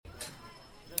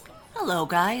Hello,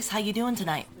 guys. How you doing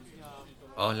tonight?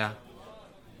 Hola.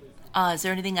 Is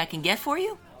there anything I can get for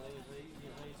you?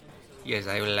 Yes,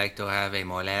 I would like to have a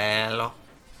Modelo.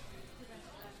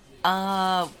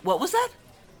 What was that?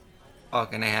 Oh,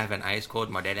 can I have an ice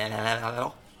cold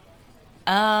Modelo?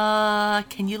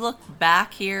 Can you look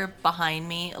back here behind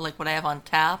me, like what I have on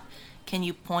tap? Can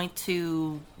you point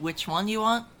to which one you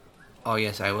want? Oh,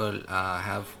 yes, I will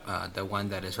have the one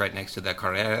that is right next to the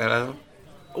Correo.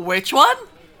 Which one?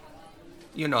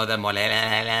 You know the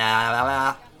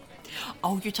Modelo.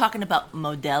 Oh, you're talking about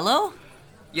Modelo?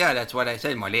 Yeah, that's what I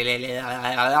said.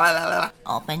 Modelo.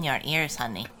 Open your ears,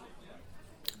 honey.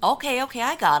 Okay,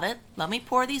 I got it. Let me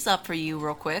pour these up for you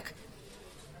real quick.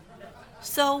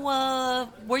 So, where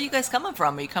are you guys coming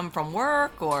from? Are you coming from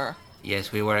work or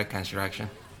Yes, we were at construction.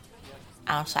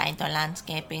 outside the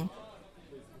landscaping?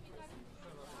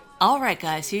 All right,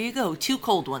 guys, here you go. 2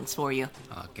 cold ones for you.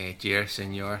 Okay, cheers,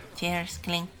 senor. Cheers,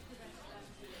 clink.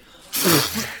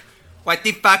 What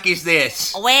the fuck is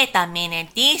this? Wait a minute.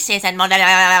 This is a We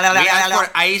asked for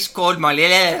ice cold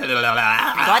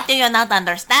Modelo. What do you not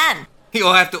understand? You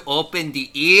have to open the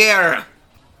ear.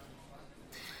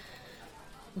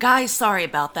 Guys, sorry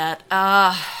about that.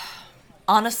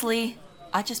 Honestly,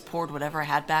 I just poured whatever I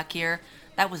had back here.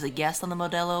 That was a guess on the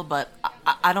Modelo, but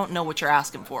I don't know what you're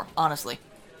asking for, honestly.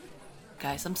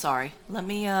 Guys, I'm sorry. Let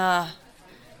me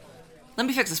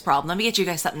fix this problem. Let me get you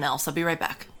guys something else. I'll be right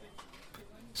back.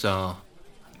 So,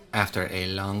 after a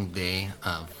long day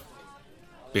of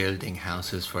building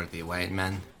houses for the white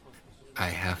man, I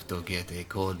have to get a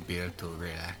cold beer to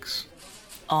relax.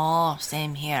 Oh,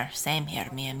 same here,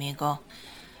 mi amigo.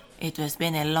 It has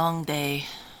been a long day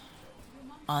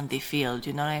on the field,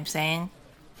 you know what I'm saying?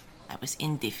 I was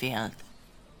in the field.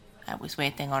 I was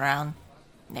waiting around.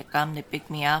 They come, they pick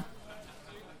me up.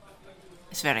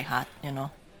 It's very hot, you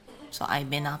know. So I've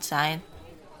been outside,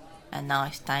 and now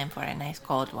it's time for a nice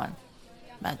cold one.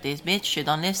 But this bitch, she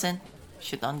don't listen.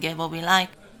 She don't get what we like.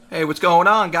 Hey, what's going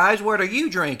on, guys? What are you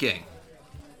drinking?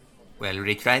 Well,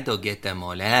 we tried to get the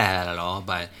Modelo,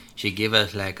 but she gave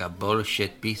us like a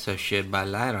bullshit piece of shit Bud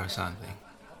Light or something.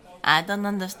 I don't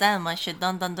understand why she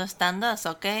don't understand us,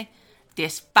 okay?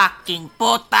 This fucking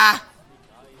puta!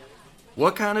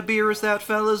 What kind of beer is that,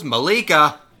 fellas?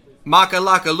 Malika?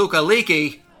 Makalaka Luka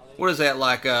Leaky? What is that,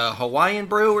 like a Hawaiian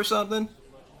brew or something?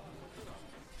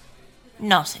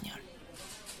 No, senor.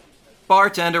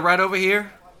 Bartender right over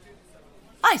here.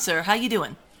 Hi, sir. How you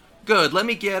doing? Good, let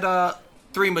me get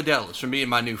 3 Modelos for me and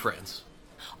my new friends.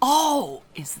 Oh,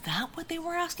 is that what they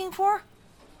were asking for?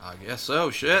 I guess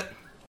so, shit.